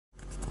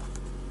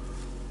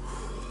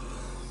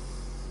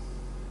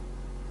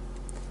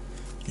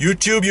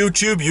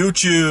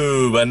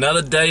YouTube.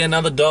 Another day,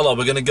 another dollar.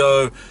 We're going to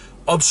go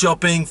op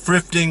shopping,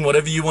 thrifting,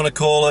 whatever you want to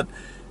call it.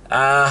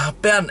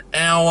 About an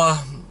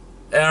hour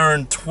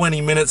and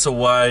 20 minutes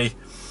away.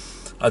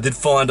 I did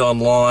find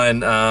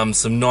online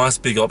some nice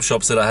big op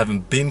shops that I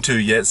haven't been to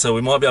yet, so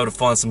we might be able to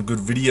find some good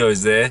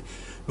videos there.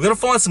 We're going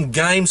to find some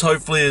games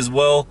hopefully as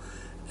well,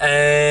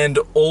 and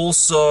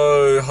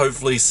also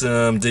hopefully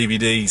some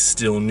DVDs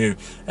still new,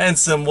 and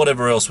some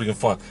whatever else we can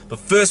find. But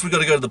first we've got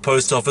to go to the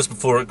post office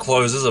before it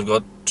closes. I've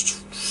got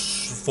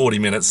 40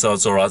 minutes, so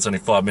it's alright, it's only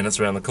 5 minutes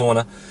around the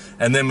corner.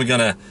 And then we're going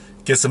to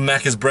get some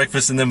Macca's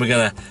breakfast, and then we're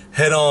going to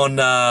head on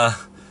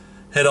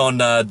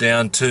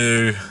down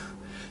to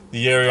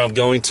the area I'm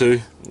going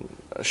to.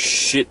 A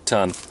shit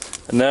ton,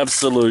 an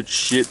absolute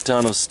shit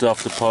ton of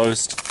stuff to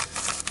post.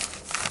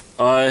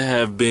 I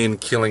have been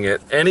killing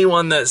it.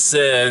 Anyone that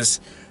says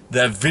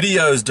that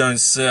videos don't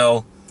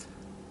sell,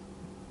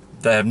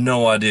 they have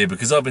no idea,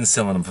 because I've been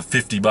selling them for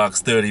 50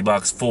 bucks, 30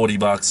 bucks, 40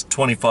 bucks,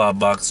 25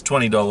 bucks,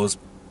 $20,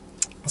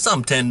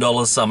 some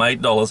 $10, some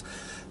 $8,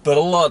 but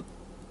a lot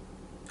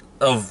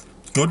of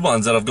good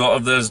ones that I've got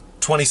of those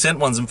 20-cent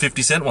ones and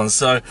 50-cent ones.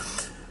 So,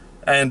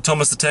 and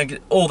Thomas the Tank,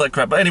 all that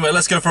crap. But anyway,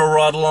 let's go for a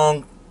ride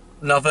along.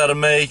 Enough out of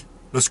me.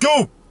 Let's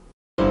go!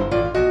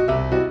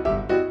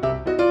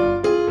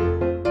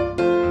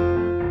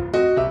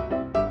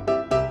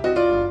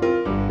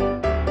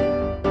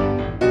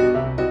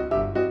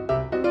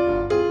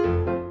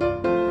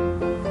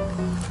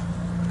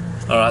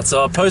 Alright,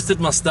 so I posted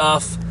my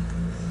stuff.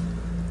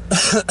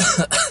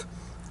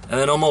 And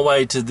then on my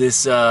way to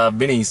this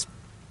Vinnie's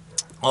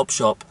op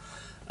shop,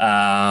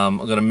 I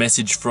got a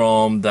message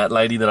from that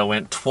lady that I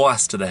went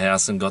twice to the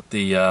house and got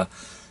the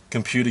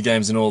computer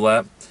games and all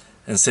that,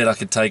 and said I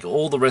could take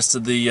all the rest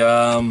of the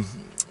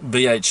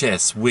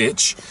VHS,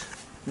 which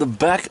the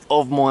back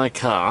of my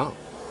car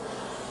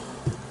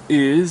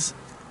is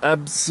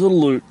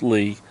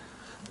absolutely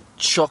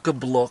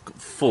chock-a-block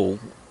full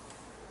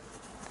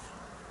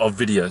of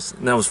videos.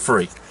 And that was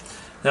free.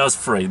 That was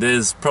free.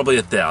 There's probably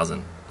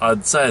 1,000.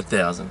 I'd say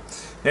 1,000.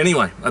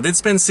 Anyway, I did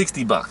spend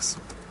 60 bucks.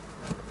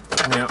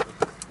 Now,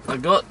 I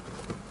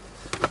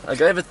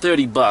gave it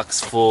 30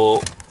 bucks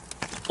for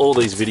all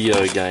these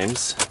video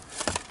games.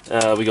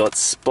 We got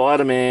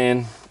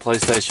Spider-Man,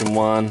 PlayStation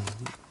 1,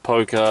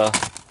 poker.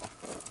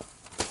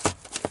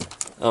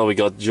 Oh, we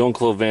got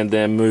Jean-Claude Van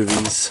Damme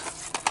movies,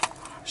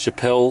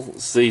 Chappelle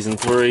Season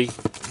 3,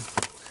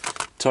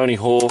 Tony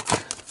Hawk,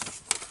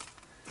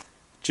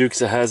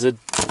 Dukes of Hazzard,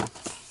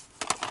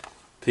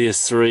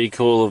 PS3,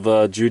 Call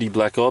of Duty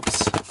Black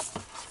Ops,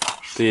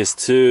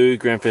 PS2,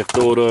 Grand Theft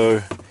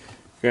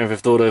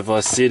Auto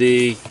Vice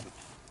City,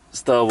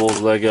 Star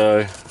Wars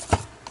Lego,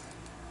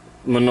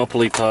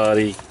 Monopoly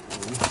Party,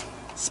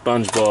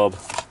 SpongeBob,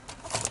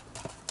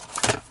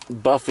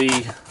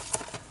 Buffy,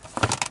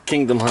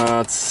 Kingdom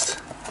Hearts,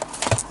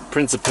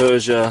 Prince of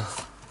Persia,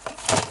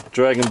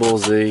 Dragon Ball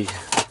Z,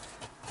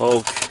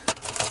 Hulk,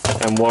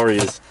 and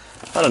Warriors.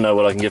 I don't know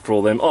what I can get for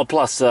all them. Oh,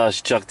 plus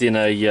she chucked in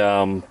a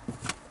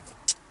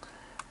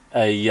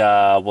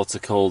what's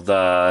it called?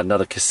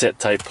 Another cassette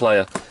tape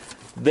player.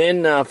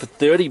 Then for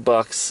 30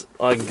 bucks,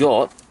 I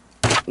got,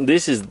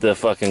 this is the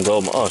fucking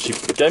gold. Oh, she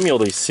gave me all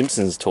these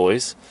Simpsons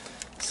toys.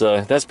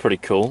 So that's pretty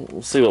cool.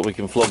 We'll see what we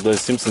can flog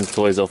those Simpsons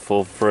toys off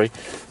for free.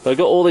 But I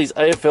got all these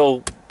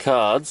AFL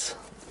cards.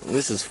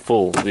 This is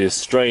full. The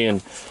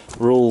Australian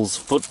Rules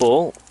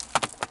Football.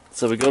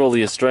 So we got all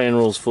the Australian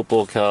Rules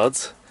Football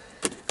cards.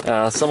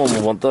 Someone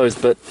will want those,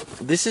 but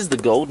this is the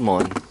gold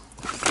mine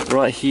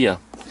right here.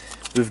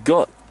 We've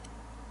got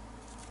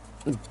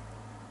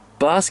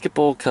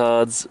basketball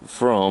cards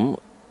from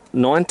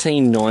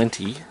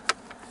 1990.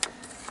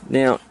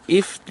 Now,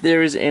 if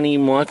there is any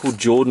Michael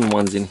Jordan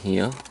ones in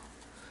here,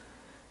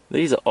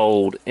 these are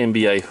old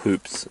NBA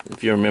hoops,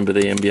 if you remember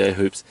the NBA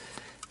hoops.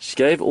 She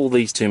gave all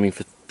these to me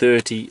for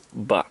 30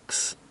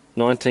 bucks,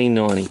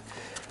 1990.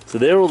 So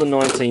they're all the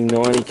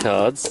 1990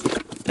 cards,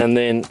 and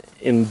then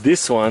in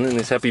this one, in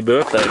this happy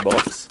birthday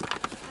box,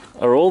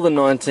 are all the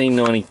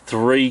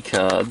 1993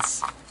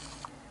 cards.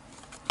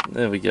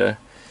 There we go.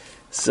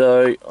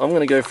 So I'm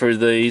going to go through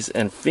these,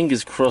 and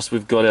fingers crossed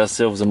we've got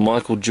ourselves a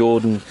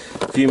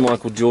few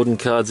Michael Jordan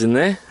cards in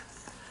there.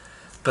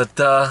 But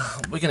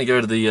we're going to go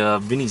to the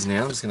Vinnie's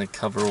now. I'm just going to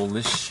cover all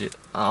this shit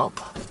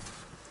up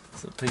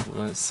so people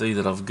don't see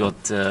that I've got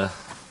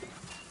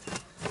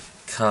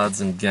cards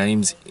and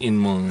games in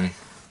my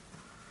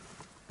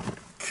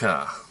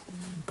car.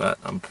 But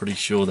I'm pretty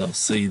sure they'll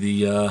see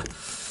the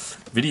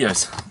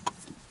videos.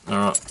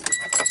 Alright,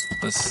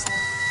 let's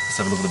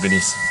have a look at the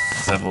Vinnie's.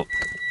 Let's have a look.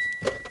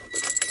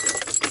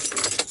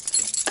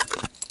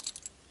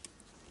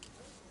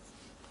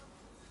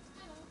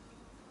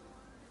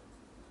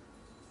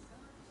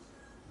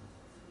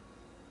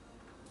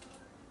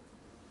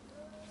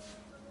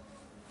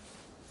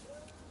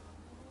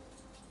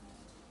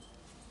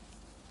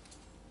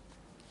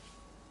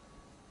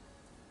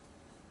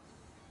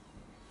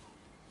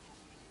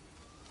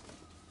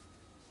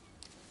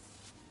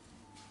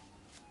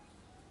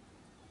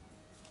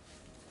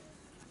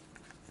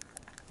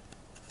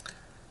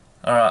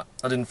 Alright,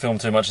 I didn't film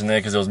too much in there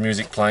because there was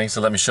music playing,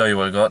 so let me show you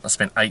what I got. I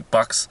spent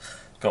 $8.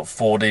 Got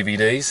 4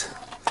 DVDs.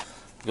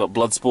 Got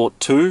Bloodsport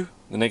 2,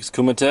 the next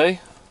Kumite.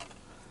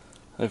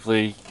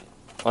 Hopefully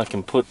I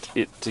can put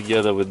it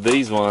together with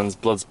these ones,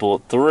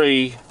 Bloodsport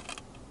 3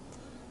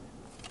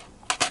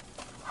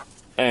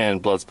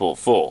 and Bloodsport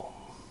 4,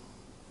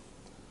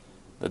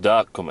 the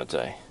Dark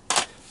Kumite.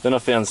 Then I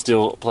found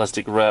still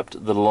plastic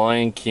wrapped The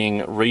Lion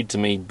King Read to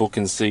Me book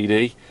and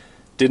CD.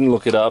 Didn't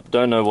look it up,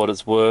 don't know what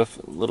it's worth.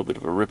 A little bit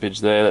of a rippage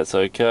there, that's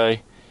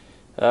okay.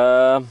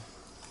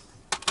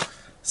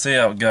 See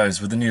how it goes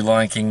with the new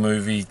Lion King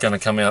movie, gonna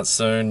come out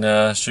soon.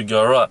 Should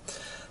go alright.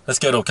 Let's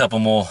go to a couple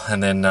more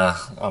and then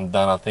I'm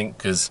done, I think,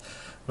 because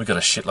we've got a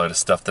shitload of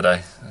stuff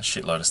today. A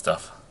shitload of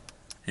stuff.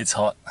 It's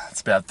hot,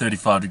 it's about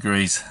 35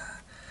 degrees.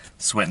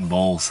 Sweating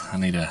balls, I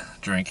need a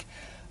drink.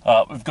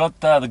 We've got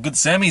the Good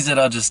Sammies that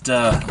I just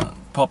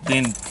popped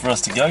in for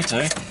us to go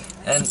to,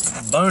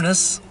 and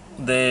bonus,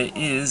 there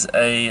is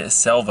a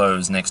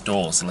Salvo's next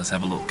door, so let's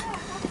have a look.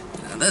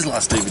 Those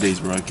last DVDs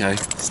were okay,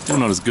 still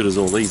not as good as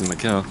all these in the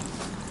car.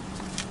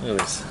 Look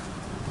at this.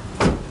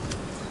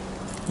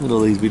 Look at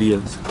all these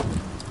videos.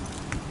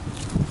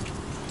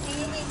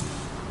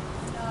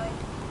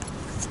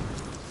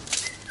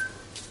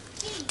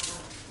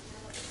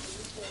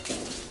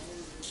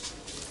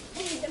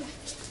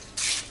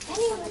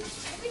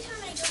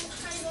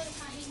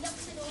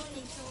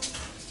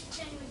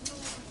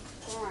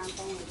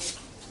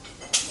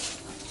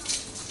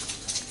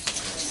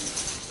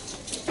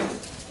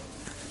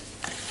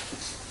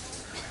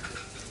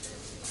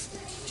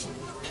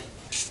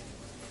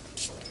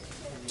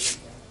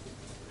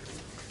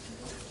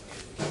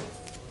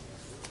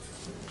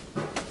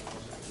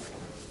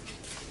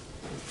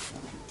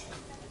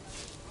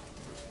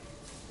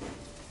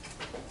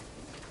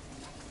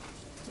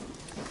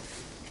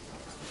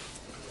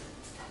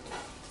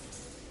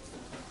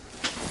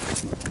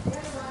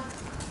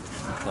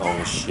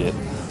 Oh shit.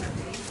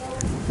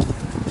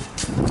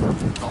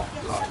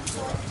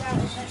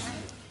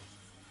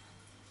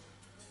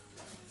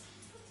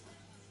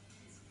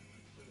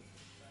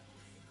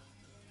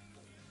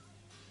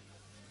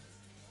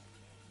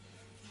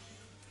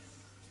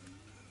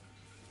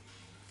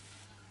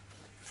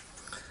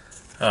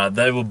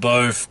 They were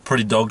both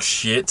pretty dog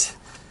shit.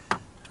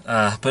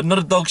 But not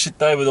a dog shit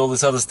day with all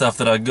this other stuff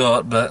that I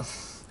got, but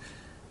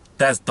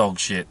that's dog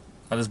shit.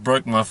 I just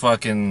broke my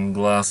fucking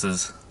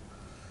glasses.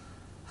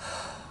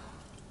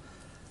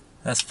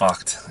 That's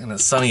fucked, and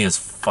it's sunny as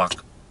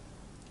fuck.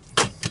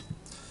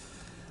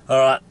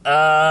 Alright,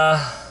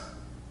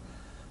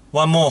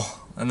 one more,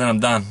 and then I'm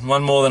done.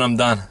 One more, then I'm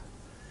done.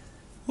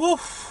 Woo!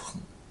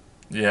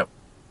 Yep,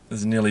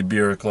 it's nearly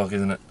beer o'clock,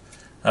 isn't it?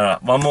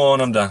 Alright, one more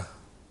and I'm done.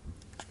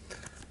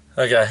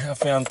 Okay, I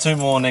found 2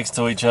 more next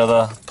to each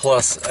other,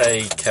 plus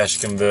a cash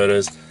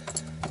converters.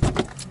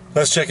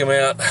 Let's check them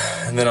out,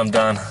 and then I'm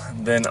done.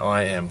 Then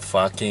I am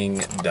fucking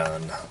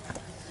done.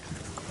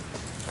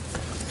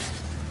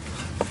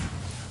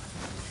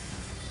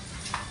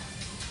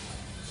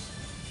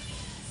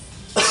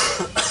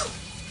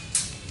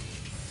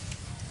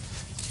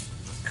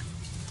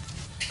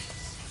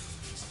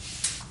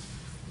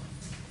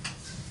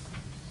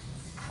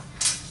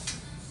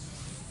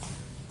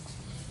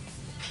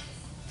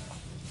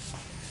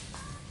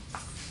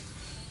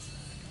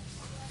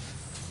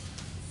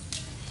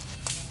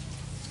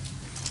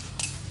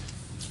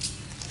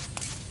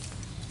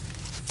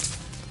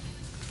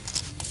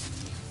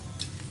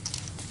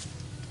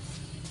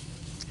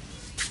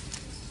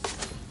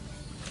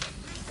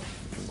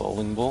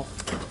 Bowling ball.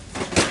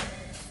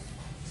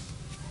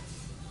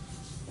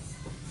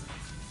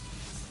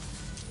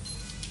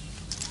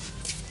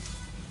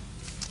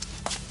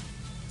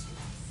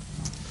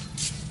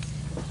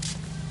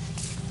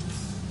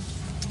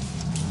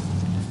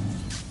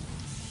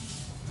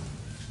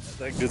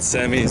 That Good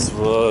Sammy's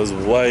was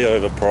way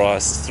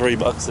overpriced.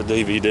 $3 a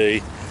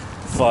DVD,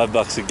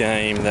 $5 a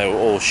game. They were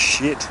all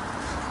shit.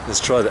 Let's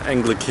try the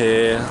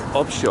Anglicare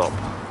op shop.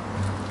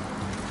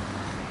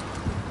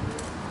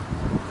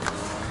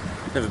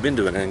 Never been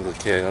to an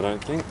Anglicare, I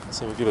don't think,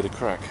 so we'll give it a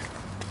crack.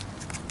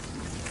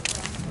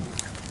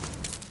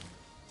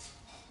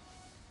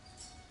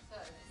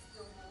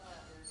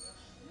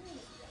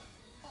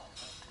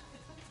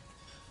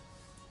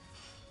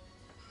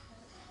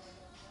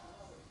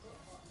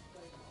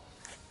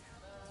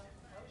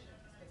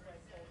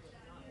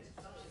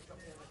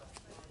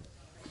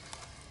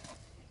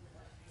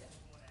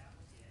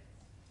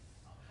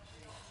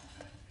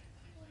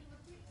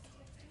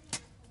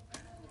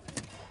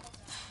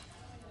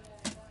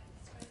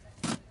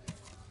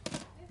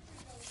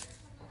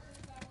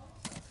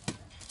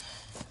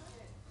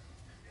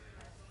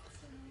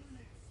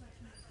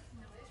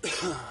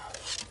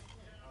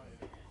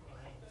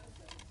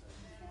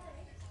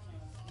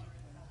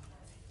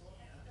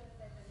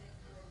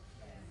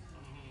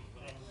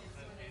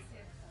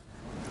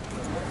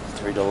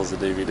 $3 a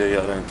DVD,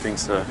 I don't think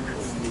so.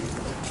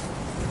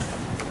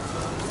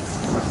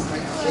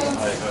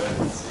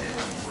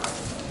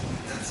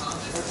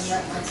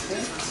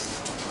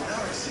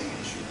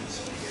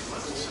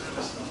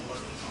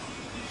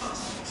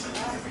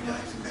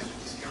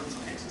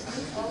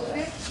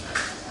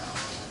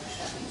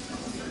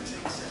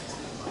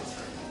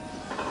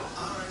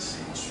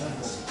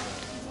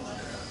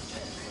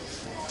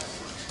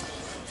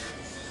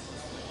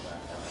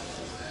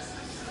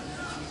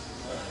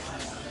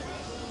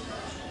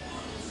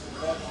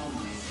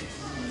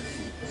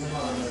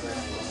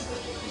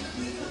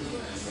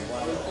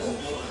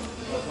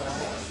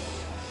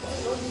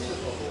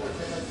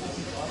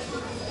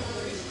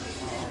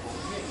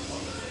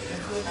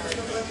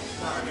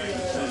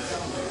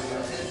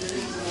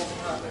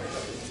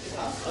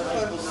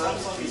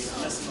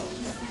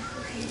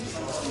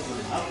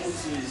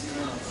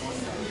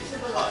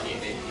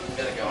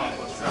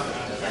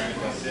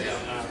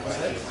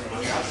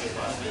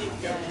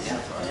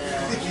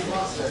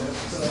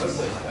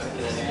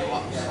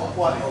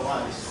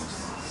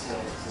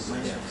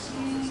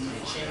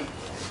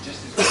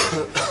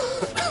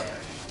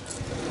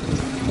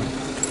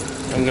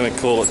 I'm gonna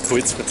call it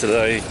quits for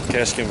today.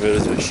 Cash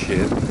converters were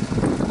shit.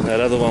 That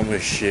other one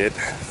was shit.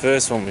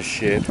 First one was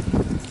shit.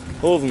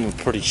 All of them were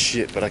pretty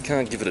shit, but I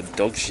can't give it a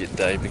dog shit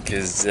day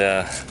because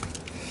I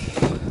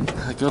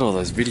got all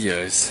those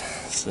videos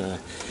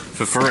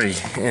for free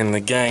and the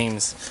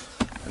games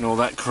and all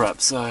that crap,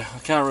 so I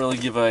can't really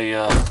give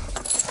a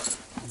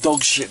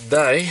dog shit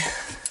day.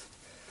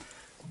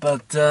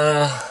 But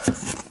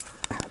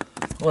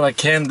what I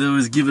can do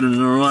is give it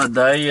an alright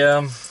day.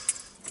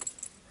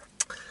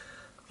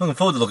 Looking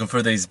forward to looking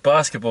through these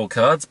basketball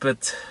cards,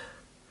 but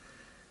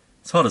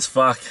it's hot as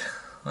fuck.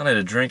 I need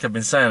a drink. I've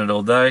been saying it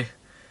all day.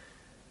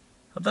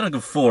 I've done a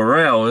good 4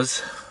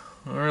 hours.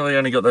 I really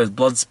only got those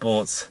blood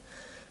sports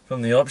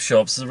from the op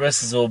shops. The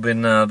rest has all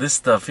been this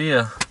stuff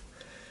here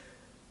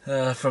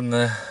from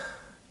the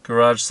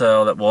garage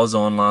sale that was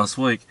on last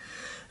week.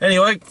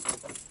 Anyway,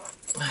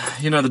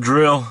 you know the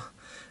drill.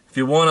 If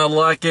you want to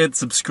like it,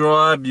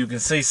 subscribe. You can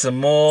see some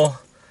more.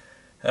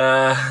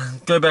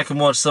 Go back and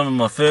watch some of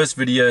my first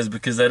videos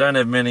because they don't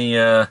have many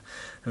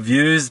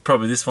views.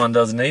 Probably this one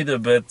doesn't either,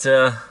 but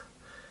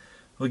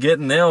we're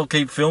getting there. I'll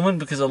keep filming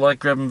because I like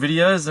grabbing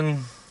videos,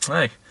 and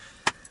hey,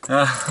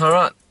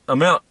 alright,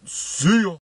 I'm out. See ya.